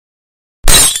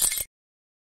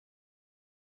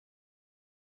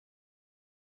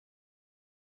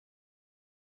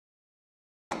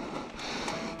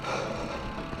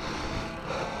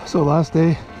So last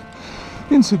day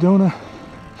in Sedona,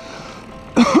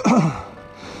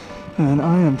 and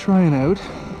I am trying out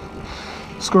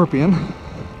Scorpion. I'm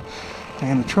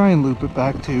going to try and loop it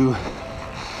back to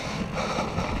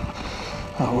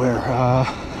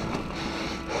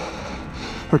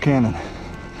her cannon,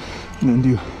 and then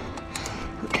do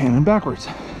her cannon backwards.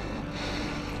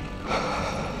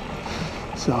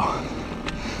 So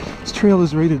this trail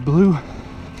is rated blue,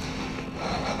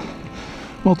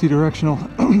 multi-directional.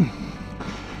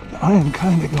 I am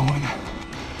kind of going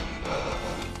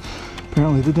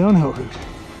apparently the downhill route.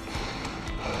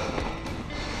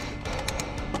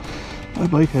 My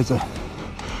bike has a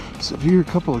severe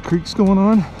couple of creaks going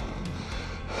on.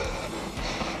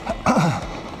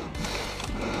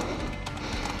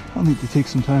 I'll need to take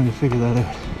some time to figure that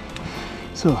out.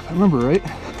 So if I remember right,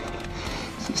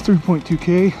 this is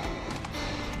 3.2K.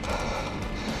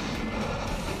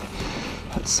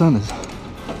 That sun is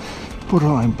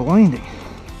borderline blinding.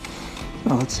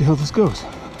 Now let's see how this goes.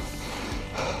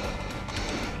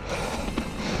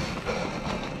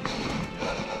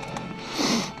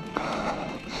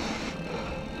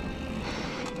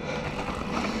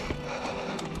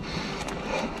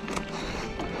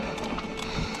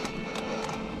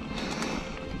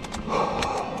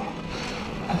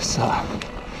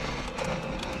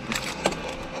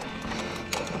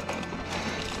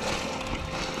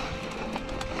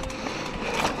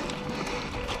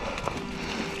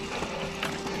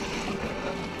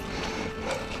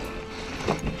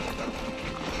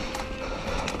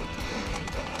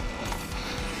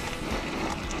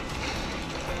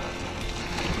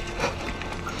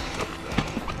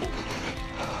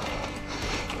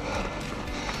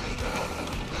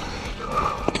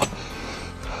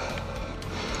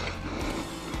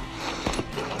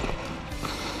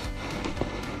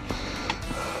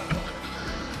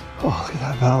 Oh, look at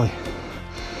that valley.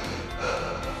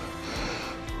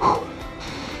 Whew.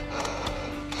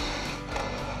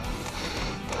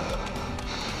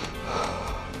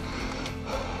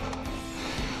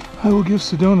 I will give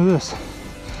Sedona this.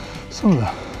 Some of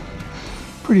the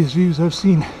prettiest views I've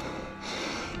seen.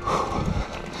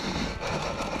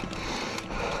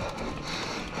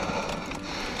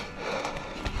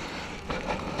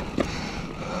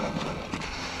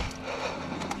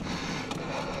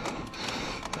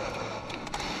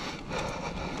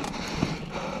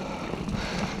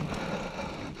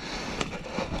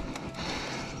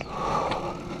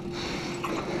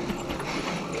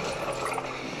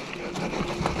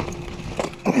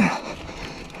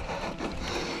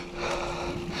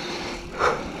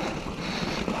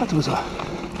 That was a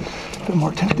bit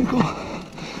more technical.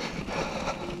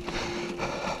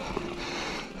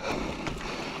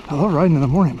 I love riding in the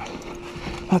morning, but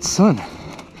that sun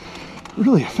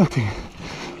really affecting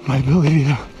my ability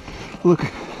to look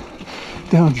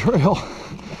down trail.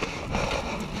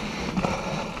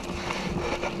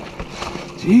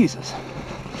 Jesus.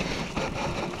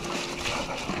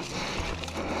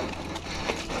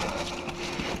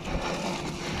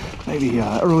 Maybe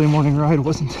early morning ride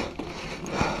wasn't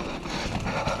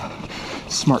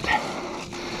smart.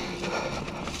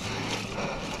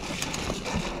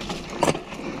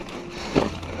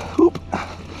 Oop.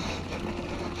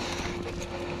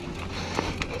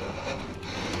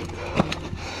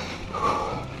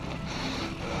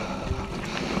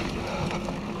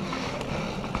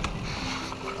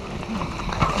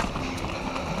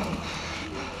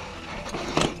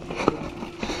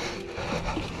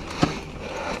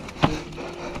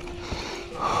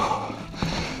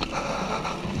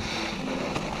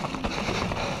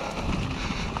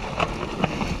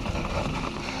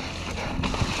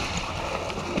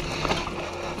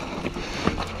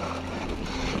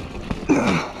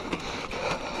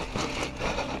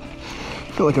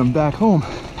 I feel like I'm back home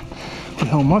with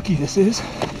how mucky this is.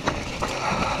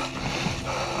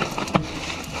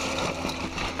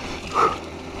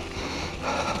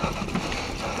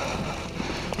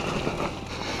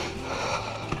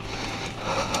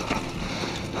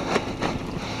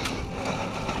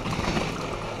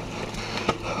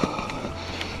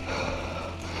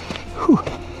 Whew.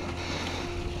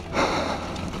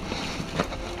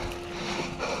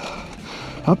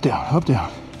 Up, down, up,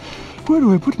 down. Where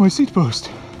do I put my seat post?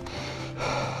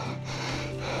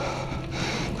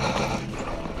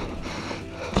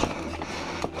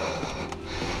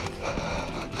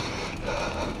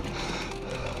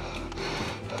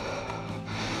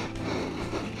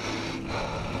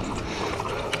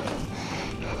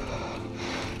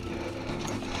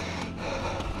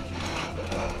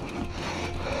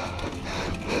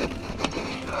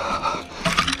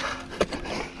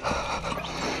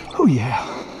 Oh yeah.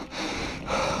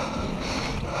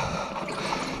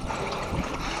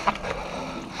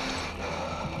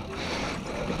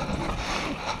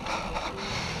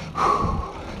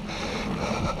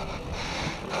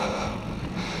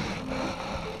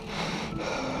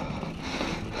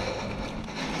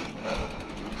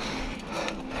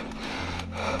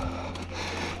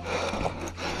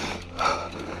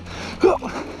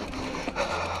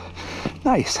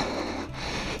 Nice.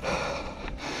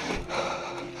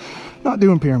 Not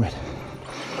doing pyramid.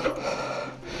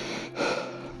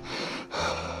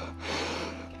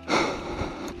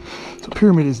 So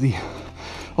pyramid is the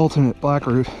ultimate black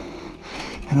route,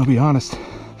 and I'll be honest,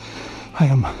 I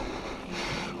am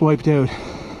wiped out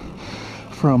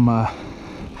from the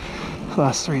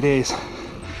last 3 days.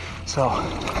 So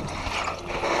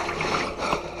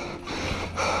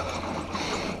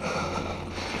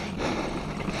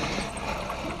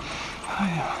I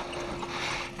am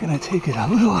gonna take it a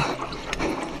little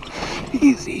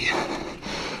easy.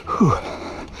 Whew.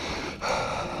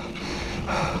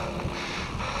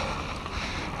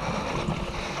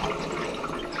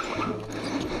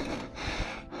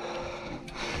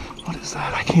 What is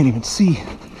that? I can't even see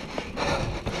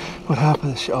what half of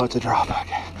the show. Oh, it's a drop.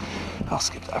 Okay, I'll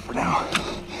skip that for now.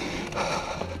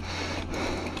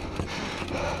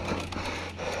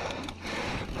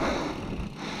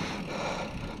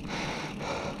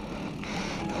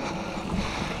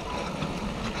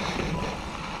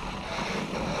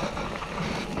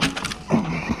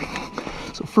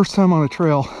 So first time on a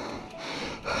trail,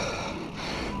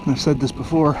 and I've said this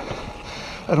before,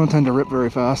 I don't tend to rip very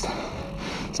fast.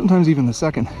 Sometimes even the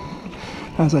second,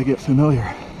 as I get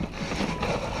familiar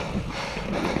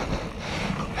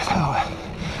with how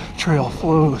a trail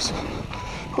flows.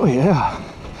 Oh yeah.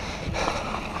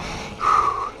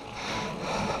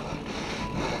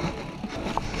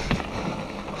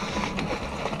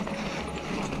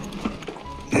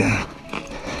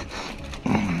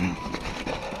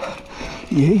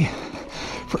 Yay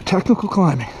for technical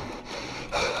climbing.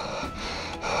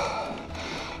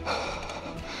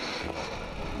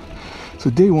 So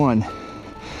day one,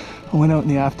 I went out in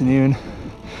the afternoon,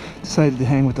 decided to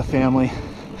hang with the family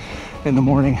in the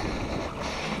morning,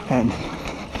 and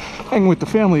hanging with the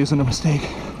family isn't a mistake,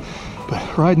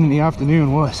 but riding in the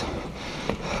afternoon was.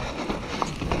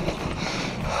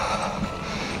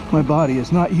 My body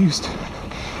is not used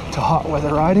to hot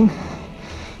weather riding.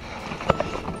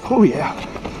 Oh yeah.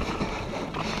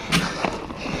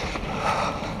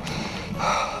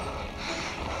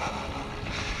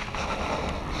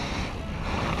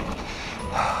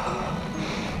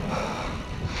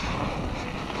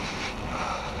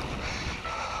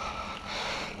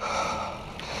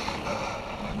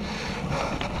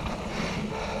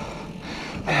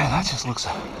 Man, that just looks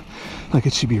like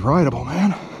it should be rideable,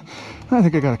 man. I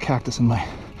think I got a cactus in my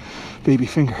baby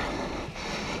finger.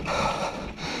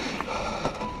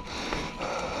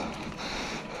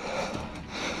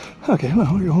 Okay,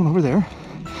 well, we're going over there.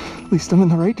 At least I'm in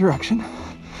the right direction.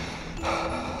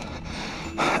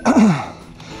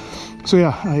 So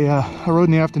yeah, I rode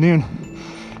in the afternoon,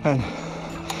 and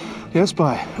yes,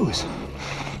 it was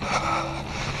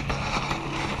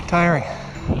tiring,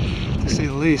 to say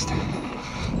the least.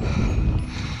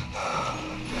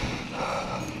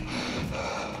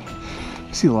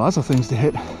 I see lots of things to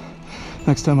hit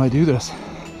next time I do this.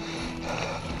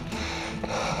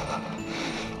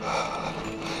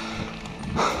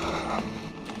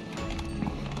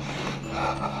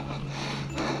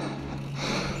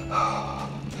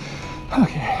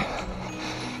 Okay,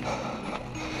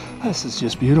 this is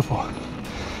just beautiful.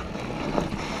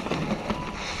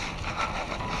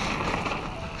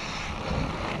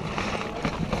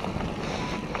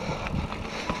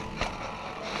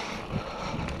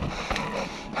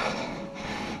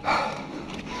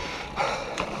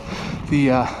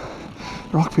 The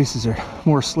rock faces are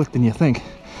more slick than you think,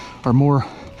 or more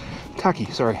tacky,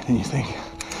 sorry, than you think.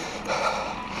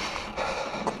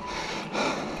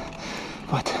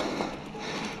 But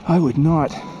I would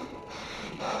not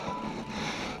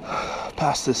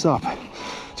pass this up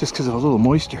just because of a little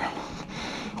moisture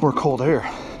or cold air.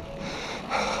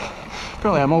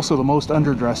 Apparently I'm also the most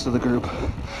underdressed of the group.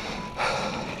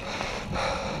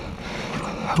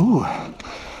 Ooh.